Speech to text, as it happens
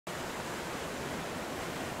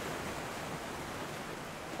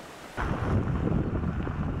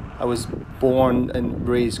I was born and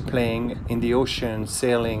raised playing in the ocean,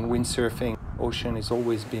 sailing, windsurfing. Ocean has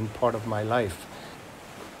always been part of my life.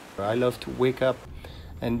 I love to wake up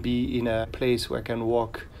and be in a place where I can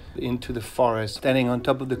walk into the forest, standing on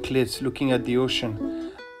top of the cliffs, looking at the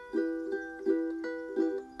ocean.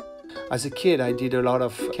 As a kid, I did a lot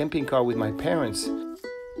of camping car with my parents.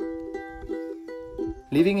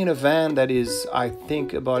 Living in a van that is, I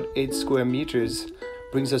think, about 8 square meters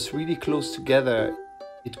brings us really close together.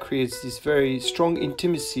 It creates this very strong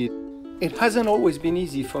intimacy. It hasn't always been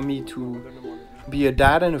easy for me to be a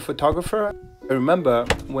dad and a photographer. I remember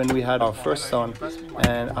when we had our first son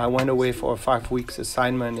and I went away for a 5 weeks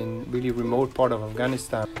assignment in really remote part of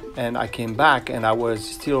Afghanistan, and I came back and I was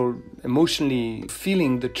still emotionally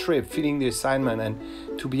feeling the trip, feeling the assignment,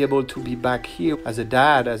 and to be able to be back here as a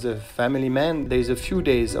dad, as a family man, there's a few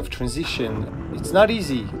days of transition. It's not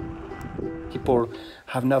easy. People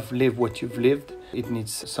have not lived what you've lived. It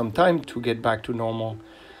needs some time to get back to normal.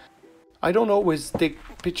 I don't always take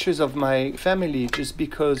pictures of my family just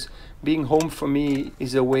because being home for me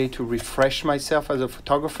is a way to refresh myself as a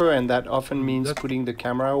photographer, and that often means putting the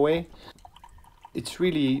camera away. It's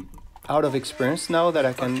really out of experience now that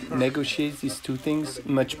I can negotiate these two things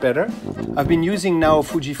much better. I've been using now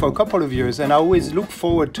Fuji for a couple of years, and I always look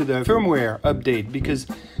forward to the firmware update because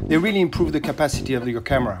they really improve the capacity of your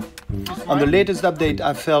camera. On the latest update,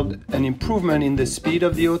 I felt an improvement in the speed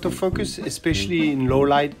of the autofocus, especially in low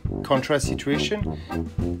light contrast situation.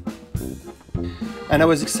 And I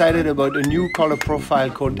was excited about a new color profile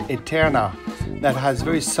called Eterna that has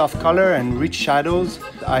very soft color and rich shadows.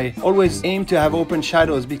 I always aim to have open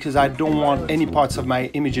shadows because I don't want any parts of my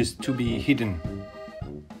images to be hidden.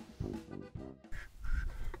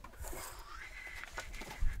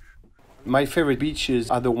 My favorite beaches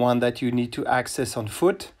are the ones that you need to access on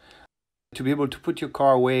foot. To be able to put your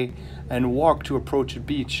car away and walk to approach a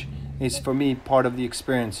beach is, for me, part of the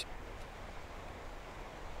experience.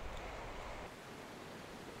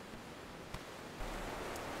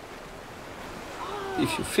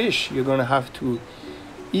 If you fish, you're going to have to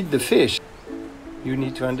eat the fish. You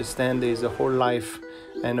need to understand there's a whole life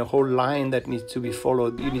and a whole line that needs to be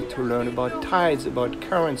followed. You need to learn about tides, about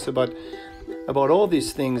currents, about all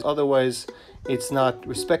these things. Otherwise, it's not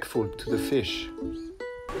respectful to the fish. Oh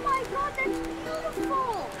my God, that's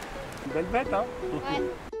beautiful! Velvet, huh?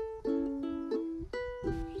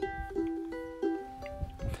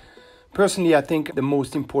 Personally, I think the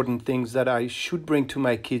most important things that I should bring to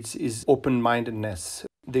my kids is open-mindedness.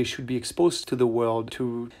 They should be exposed to the world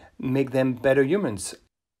to make them better humans.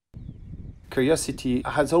 Curiosity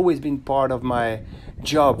has always been part of my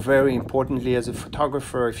job, very importantly as a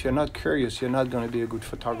photographer. If you're not curious, you're not going to be a good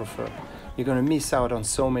photographer. You're going to miss out on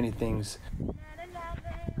so many things.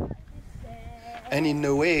 And in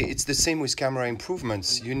a way, it's the same with camera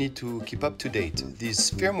improvements. You need to keep up to date.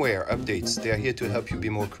 These firmware updates, they are here to help you be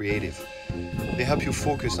more creative. They help you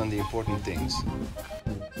focus on the important things.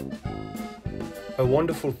 A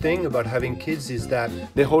wonderful thing about having kids is that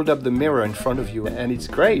they hold up the mirror in front of you, and it's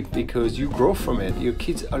great because you grow from it. Your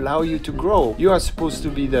kids allow you to grow. You are supposed to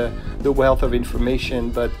be the wealth of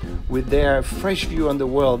information, but with their fresh view on the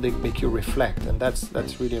world, they make you reflect, and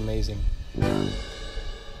that's really amazing.